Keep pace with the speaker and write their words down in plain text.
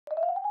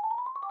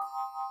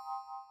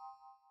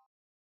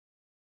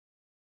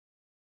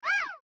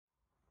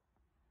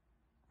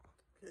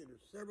Okay, there's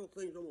several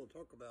things I'm going to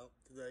talk about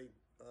today.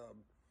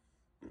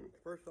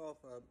 First off,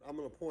 I'm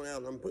going to point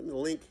out, I'm putting the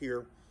link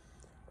here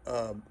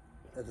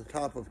at the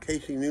top of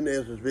Casey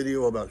Nunez's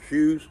video about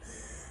shoes.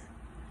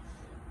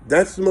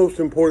 That's the most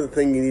important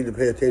thing you need to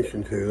pay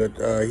attention to.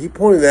 That he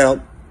pointed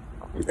out,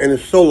 and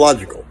it's so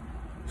logical.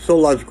 So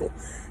logical.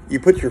 You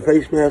put your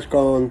face mask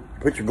on,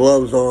 put your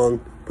gloves on,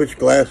 put your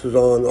glasses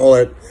on, all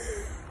that.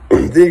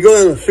 Then you go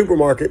down to the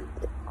supermarket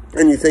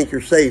and you think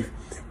you're safe.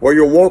 While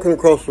you're walking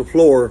across the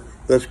floor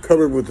that's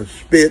covered with the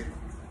spit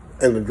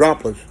and the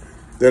droplets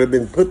that have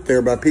been put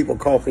there by people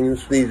coughing and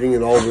sneezing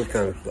and all this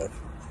kind of stuff.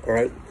 All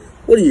right?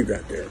 What do you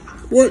got there?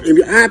 What?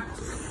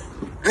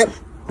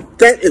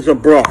 That is a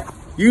bra.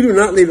 You do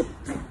not need a...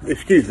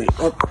 Excuse me.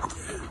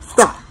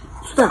 Stop.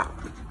 Stop.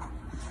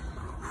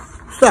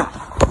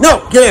 Stop.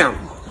 No, get down.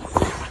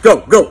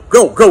 Go, go,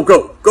 go, go,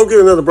 go. Go get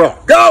another bra.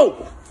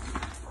 Go!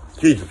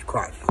 Jesus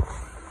Christ.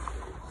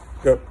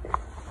 Yep.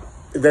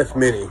 That's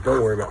Minnie.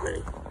 Don't worry about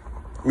Minnie.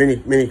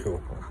 Minnie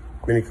cool.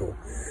 Minnie cool.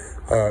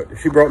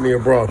 She brought me a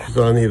bra. She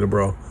thought I needed a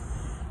bra.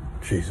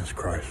 Jesus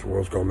Christ. The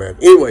world's gone mad.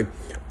 Anyway,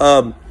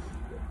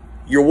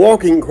 you're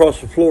walking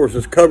across the floors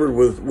that's covered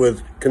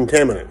with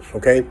contaminants,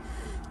 okay?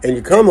 And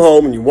you come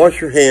home and you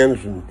wash your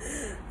hands and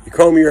you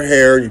comb your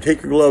hair, you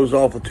take your gloves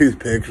off with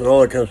toothpicks and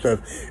all that kind of stuff,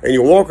 and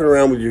you're walking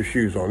around with your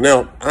shoes on.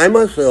 Now, I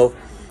myself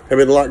have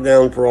been locked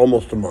down for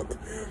almost a month.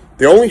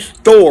 The only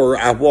store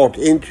I've walked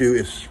into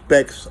is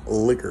Specs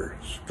Liquor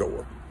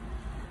Store.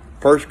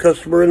 First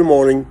customer in the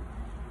morning,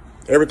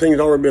 everything's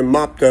already been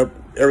mopped up,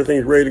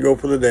 everything's ready to go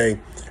for the day,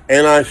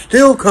 and I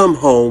still come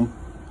home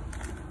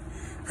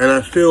and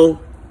I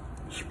still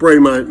spray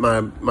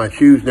my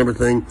shoes and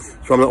everything,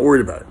 so I'm not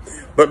worried about it.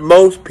 But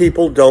most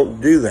people don't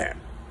do that.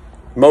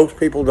 Most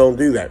people don't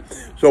do that.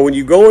 So when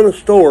you go in a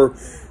store,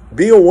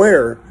 be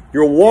aware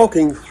you're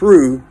walking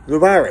through the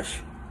virus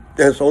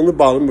that's on the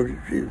bottom of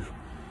your shoes.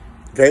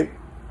 Okay?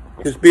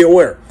 Just be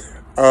aware.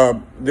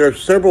 There are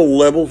several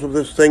levels of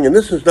this thing, and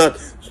this is not...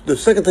 The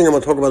second thing I'm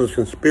going to talk about is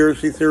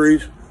conspiracy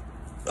theories.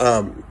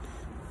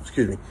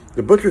 Excuse me.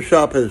 The butcher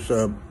shop has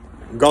gone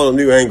a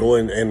new angle,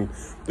 and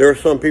there are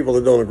some people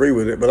that don't agree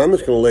with it, but I'm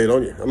just going to lay it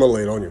on you. I'm going to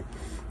lay it on you.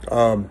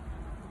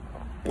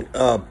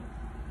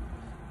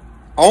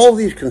 All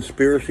these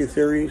conspiracy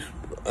theories,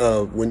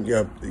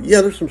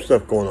 there's some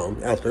stuff going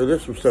on out there.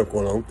 There's some stuff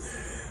going on.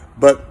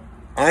 But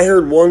I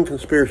heard one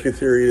conspiracy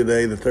theory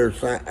today that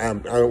there's, I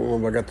don't know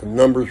if I got the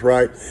numbers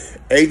right,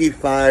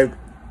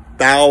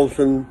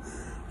 85,000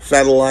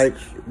 satellites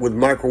with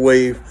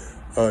microwave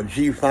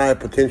G5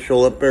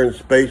 potential up there in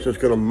space that's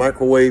going to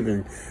microwave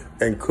and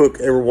cook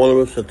every one of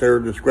us at their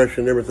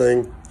discretion and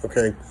everything.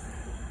 Okay.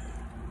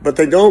 But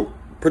they don't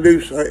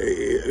produce,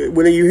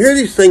 when you hear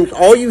these things,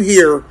 all you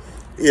hear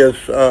is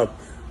the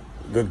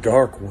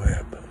dark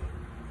web.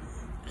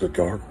 The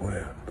dark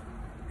web.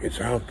 It's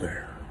out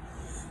there.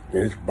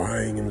 And it's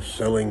buying and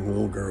selling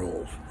little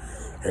girls.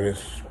 And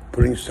it's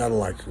putting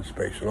satellites in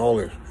space and all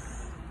this.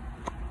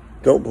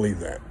 Don't believe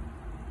that.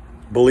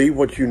 Believe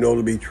what you know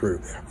to be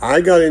true.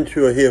 I got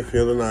into a hiff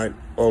the other night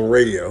on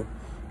radio,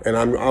 and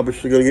I'm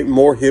obviously going to get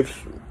more hiffs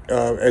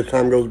as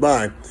time goes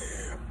by,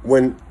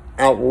 when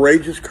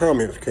outrageous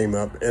comments came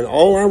up, and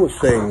all I was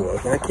saying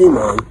was, I came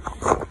on,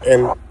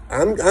 and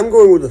I'm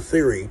going with the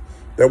theory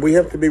that we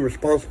have to be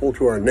responsible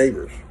to our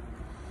neighbors.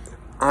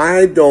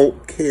 I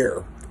don't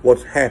care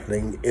what's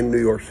happening in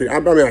New York City. I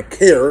mean, I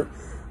care.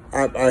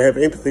 I have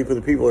empathy for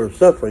the people that are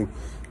suffering,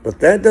 but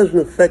that doesn't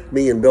affect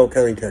me in Bell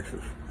County,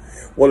 Texas.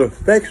 What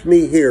affects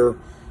me here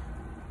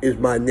is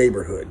my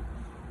neighborhood.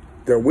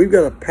 That we've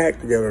got to pact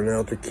together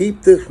now to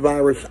keep this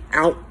virus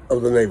out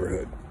of the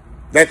neighborhood.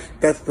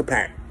 That's the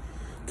pact.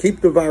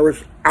 Keep the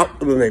virus out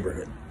of the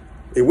neighborhood.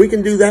 If we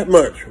can do that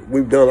much,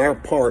 we've done our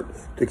part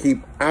to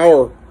keep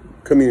our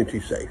community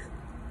safe.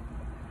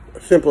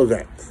 Simple as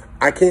that.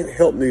 I can't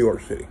help New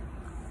York City.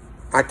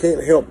 I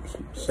can't help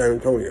San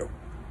Antonio.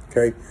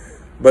 Okay?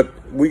 But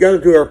we got to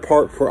do our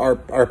part for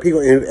our people.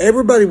 And if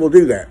everybody will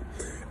do that,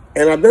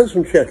 and I've done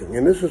some checking,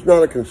 and this is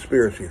not a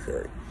conspiracy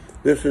theory.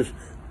 This is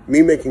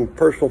me making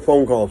personal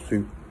phone calls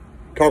to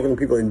talking to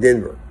people in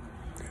Denver,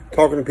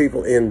 talking to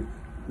people in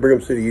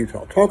Brigham City,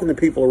 Utah, talking to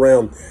people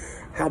around.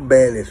 How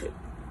bad is it?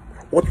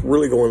 What's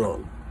really going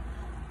on?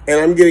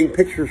 And I'm getting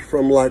pictures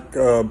from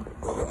Brigham,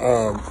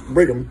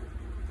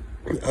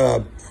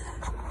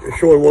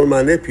 showing one of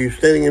my nephews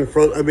standing in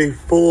front of a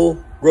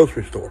full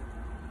grocery store.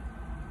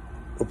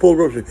 A full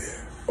grocery.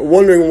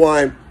 Wondering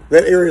why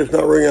that area is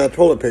not running out of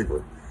toilet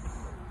paper.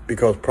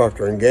 Because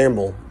Procter &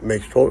 Gamble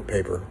makes toilet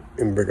paper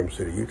in Brigham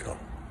City, Utah.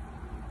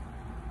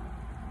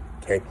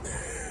 Okay.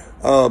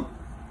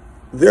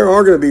 There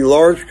are going to be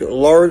large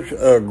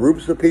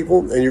groups of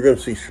people, and you're going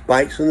to see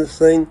spikes in this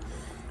thing.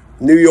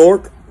 New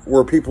York,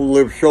 where people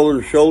live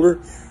shoulder to shoulder.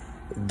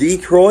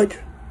 Detroit,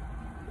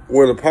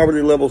 where the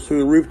poverty level's through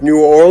the roof. New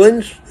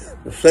Orleans,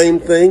 the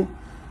same thing.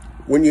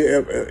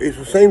 It's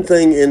the same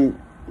thing in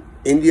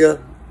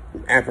India,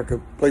 Africa,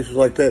 places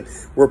like that,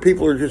 where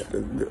people are just,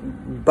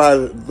 by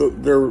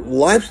their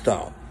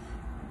lifestyle,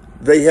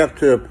 they have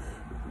to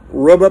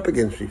rub up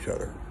against each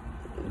other.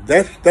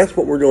 That's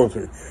what we're going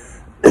through.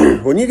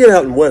 When you get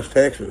out in West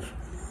Texas,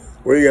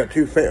 where you got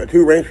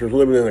two ranchers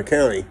living in a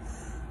county,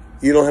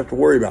 you don't have to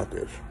worry about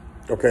this.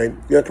 Okay?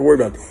 You don't have to worry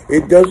about it.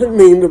 It doesn't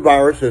mean the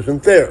virus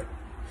isn't there.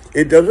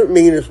 It doesn't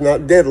mean it's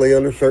not deadly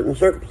under certain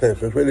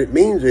circumstances. What it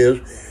means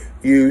is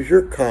use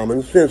your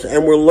common sense.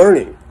 And we're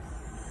learning.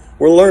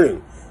 We're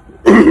learning.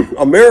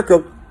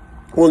 America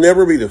will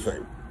never be the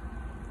same.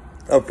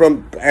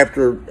 From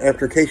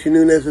after Casey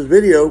Nunez's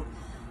video,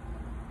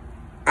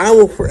 I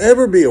will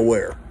forever be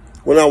aware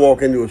when I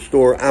walk into a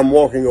store, I'm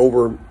walking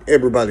over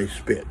everybody's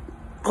spit.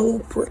 I will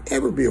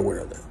forever be aware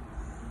of that.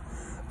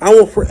 I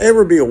will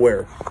forever be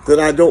aware that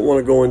I don't want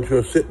to go into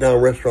a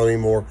sit-down restaurant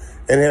anymore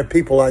and have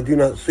people I do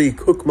not see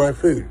cook my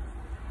food.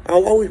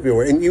 I'll always be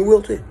aware, and you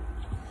will too.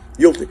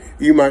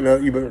 You might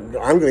not.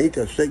 I'm going to eat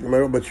that steak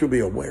tomorrow, but you'll be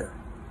aware.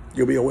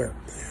 You'll be aware.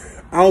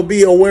 I'll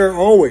be aware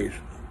always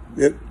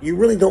that you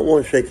really don't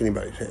want to shake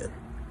anybody's hand.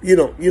 You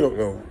don't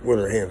know where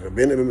their hands have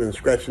been. They've been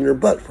scratching their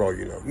butt for all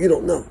you know. You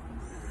don't know.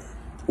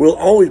 We'll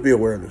always be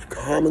aware of this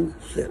common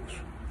sense.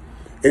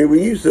 And if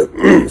we use the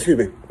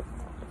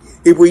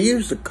if we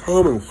use the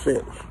common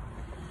sense,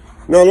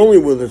 not only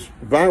will this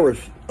virus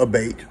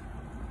abate,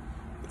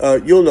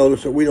 you'll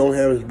notice that we don't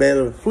have as bad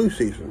of a flu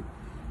season.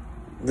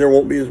 There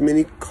won't be as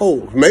many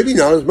colds. Maybe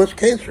not as much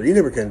cancer. You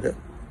never can tell.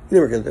 You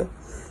never can tell.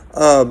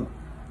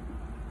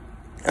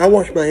 I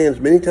wash my hands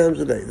many times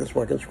a day. That's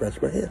why I can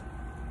scratch my hand.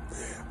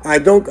 I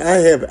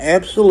have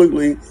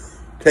absolutely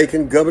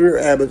taken Governor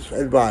Abbott's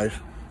advice,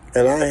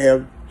 and I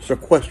have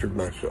sequestered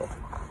myself.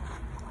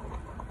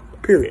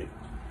 Period.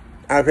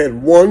 I've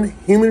had one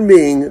human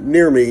being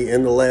near me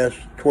in the last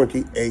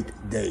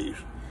 28 days.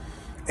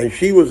 And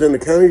she was in the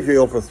county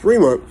jail for 3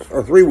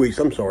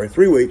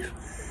 weeks.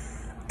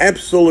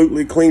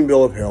 Absolutely clean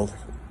bill of health.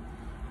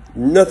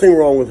 Nothing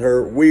wrong with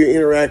her. We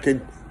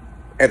interacted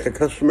at the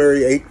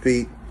customary 8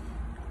 feet,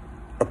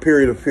 a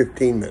period of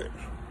 15 minutes.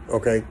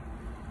 Okay?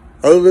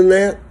 Other than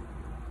that,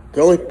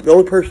 the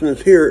only person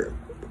that's here,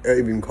 if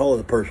you can call it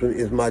a person,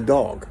 is my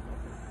dog.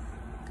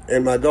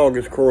 And my dog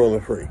is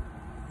corona-free.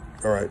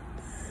 All right?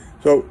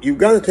 So you've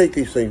got to take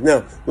these things.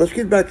 Now, let's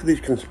get back to these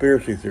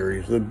conspiracy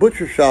theories. The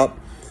butcher shop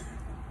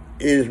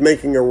is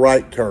making a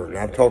right turn.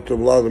 I've talked to a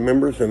lot of the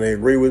members, and they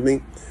agree with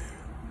me.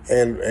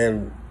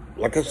 And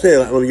like I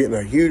said, I'm going to get in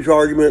a huge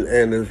argument,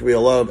 and there's going to be a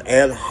lot of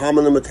ad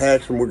hominem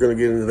attacks, and we're going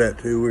to get into that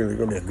too. It's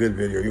going to be a good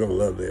video. You're going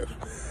to love this.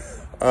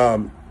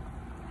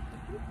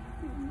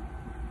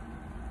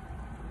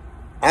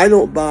 I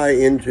don't buy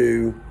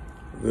into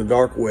the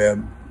dark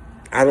web.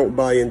 I don't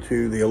buy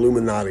into the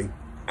Illuminati.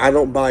 I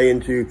don't buy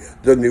into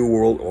the New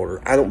World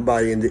Order. I don't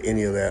buy into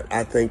any of that.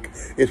 I think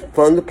it's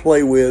fun to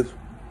play with,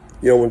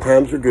 when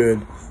times are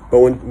good. But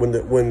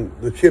when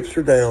the chips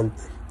are down,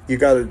 you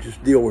got to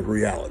just deal with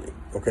reality,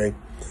 okay?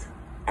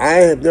 I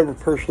have never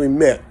personally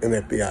met an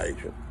FBI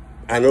agent.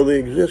 I know they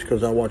exist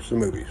because I watch the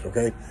movies,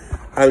 okay?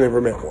 I've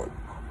never met one,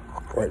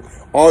 right?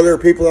 Are there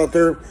people out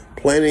there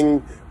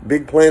planning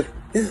big plans?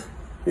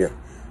 Yeah.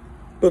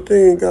 But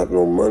they ain't got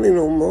no money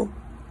no more.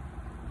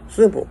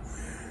 Simple.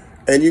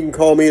 And you can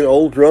call me an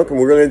old drunk, and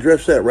we're going to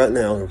address that right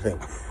now. Okay?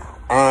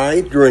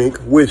 I drink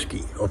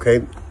whiskey,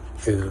 okay?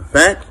 Is it a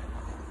fact?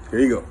 Here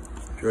you go.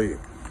 Show you.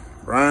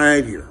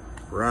 Right here.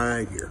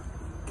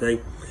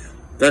 Okay?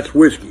 That's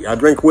whiskey. I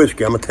drink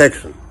whiskey. I'm a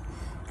Texan.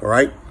 All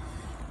right?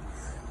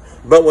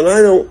 But when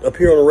I don't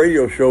appear on a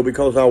radio show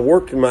because I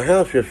worked in my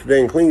house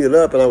yesterday and cleaned it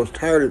up, and I was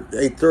tired at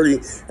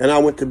 8:30, and I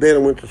went to bed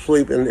and went to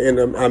sleep,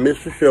 and I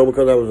missed the show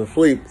because I was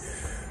asleep,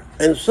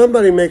 and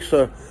somebody makes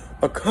a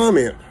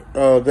comment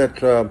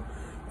that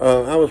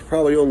I was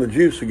probably on the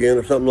juice again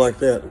or something like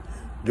that.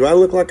 Do I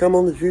look like I'm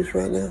on the juice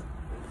right now?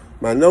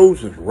 My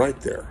nose is right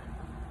there.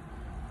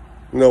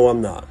 No,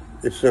 I'm not.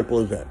 It's simple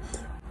as that.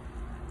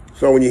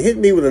 So when you hit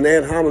me with an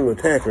ad hominem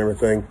attack and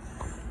everything,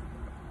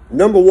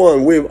 number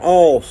one, we've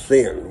all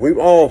sinned. We've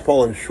all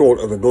fallen short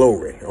of the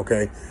glory,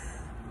 okay?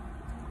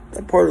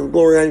 That part of the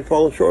glory I ain't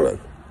fallen short of.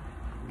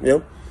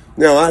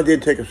 Now, I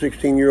did take a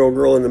 16-year-old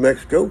girl into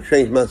Mexico,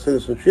 changed my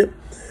citizenship,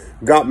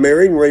 got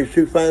married, and raised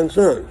 2 fine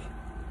sons.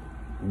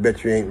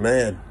 Bet you ain't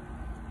mad.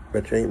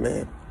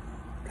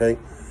 Okay?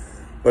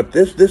 But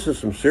this is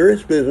some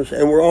serious business,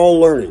 and we're all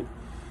learning.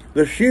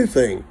 The shoe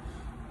thing,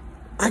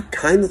 I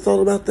kind of thought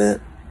about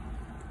that,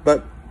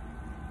 but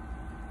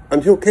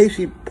until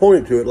Casey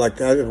pointed to it like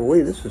that, I said,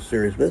 wait, this is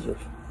serious business.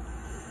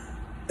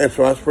 And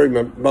so I sprayed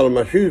my bottom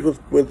of my shoes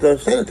with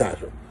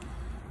sanitizer.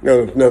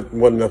 Now, there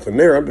wasn't nothing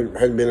there.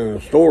 Hadn't been in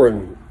the store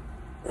in,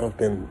 it's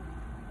been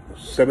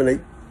 7,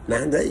 8,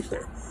 9 days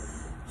now.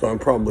 So I'm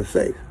probably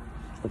safe.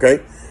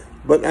 Okay?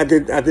 But I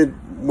did,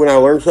 when I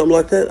learn something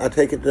like that, I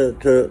take it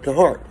to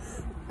heart.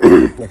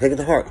 I take it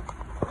to heart.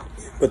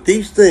 But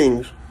these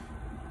things,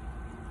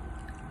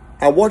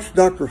 I watched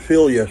Dr.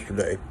 Phil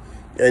yesterday,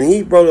 and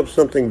he brought up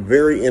something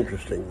very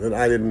interesting that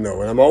I didn't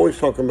know. And I'm always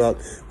talking about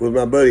with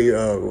my buddy,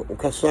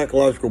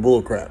 psychological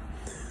bullcrap.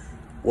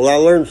 Well, I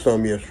learned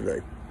some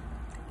yesterday.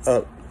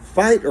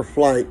 Fight or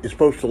flight is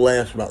supposed to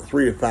last about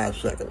 3 to 5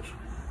 seconds.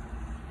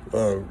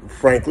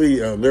 Frankly,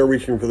 they're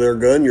reaching for their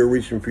gun, you're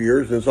reaching for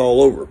yours, and it's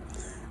all over.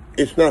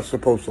 It's not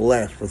supposed to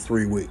last for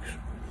 3 weeks.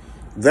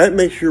 That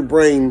makes your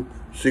brain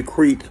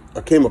secrete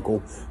a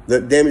chemical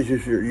that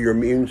damages your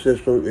immune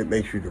system. It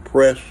makes you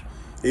depressed.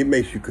 It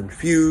makes you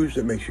confused.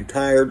 It makes you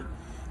tired.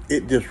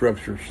 It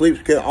disrupts your sleep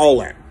schedule, all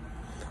that.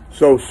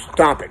 So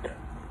stop it.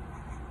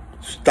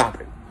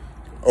 Stop it.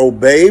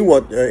 Obey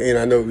what, and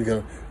I know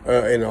we're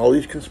and all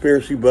these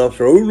conspiracy buffs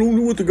are, don't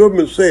know what the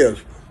government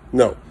says.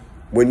 No.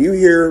 When you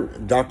hear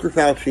Dr.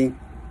 Fauci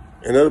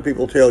and other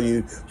people tell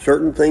you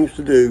certain things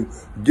to do,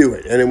 do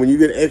it. And then when you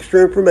get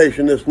extra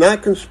information that's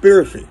not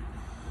conspiracy,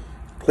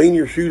 clean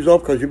your shoes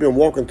off because you've been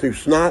walking through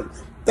snot,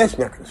 that's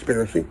not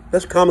conspiracy.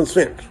 That's common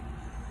sense.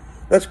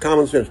 That's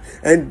common sense.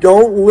 And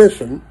don't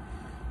listen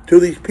to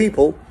these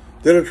people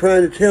that are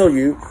trying to tell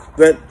you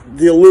that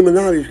the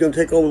Illuminati is going to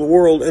take over the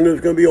world and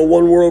there's going to be a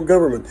one world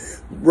government.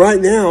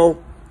 Right now,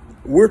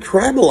 we're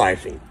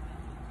tribalizing.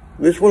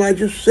 This is what I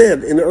just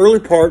said in the early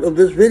part of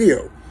this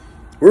video.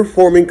 We're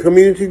forming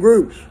community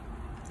groups.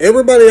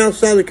 Everybody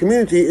outside the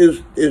community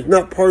is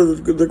not part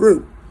of the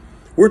group.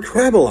 We're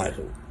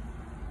tribalizing.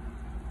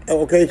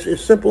 Okay, it's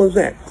as simple as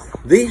that.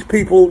 These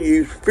people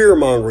use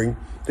fear-mongering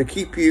to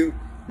keep you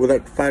with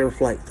that fight or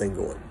flight thing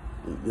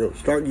going.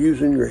 Start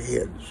using your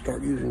head.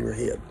 Start using your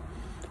head.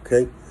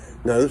 Okay?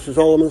 Now, this is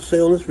all I'm going to say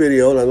on this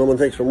video, and I know I'm going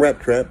to take some rap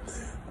trap.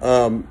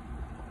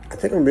 I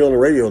think I'm going to be on the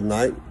radio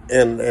tonight,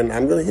 and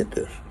I'm going to hit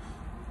this.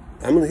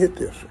 I'm going to hit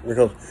this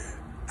because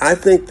I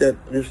think that,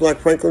 just like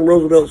Franklin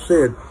Roosevelt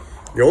said,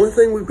 the only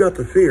thing we've got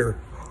to fear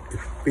is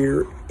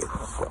fear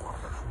itself.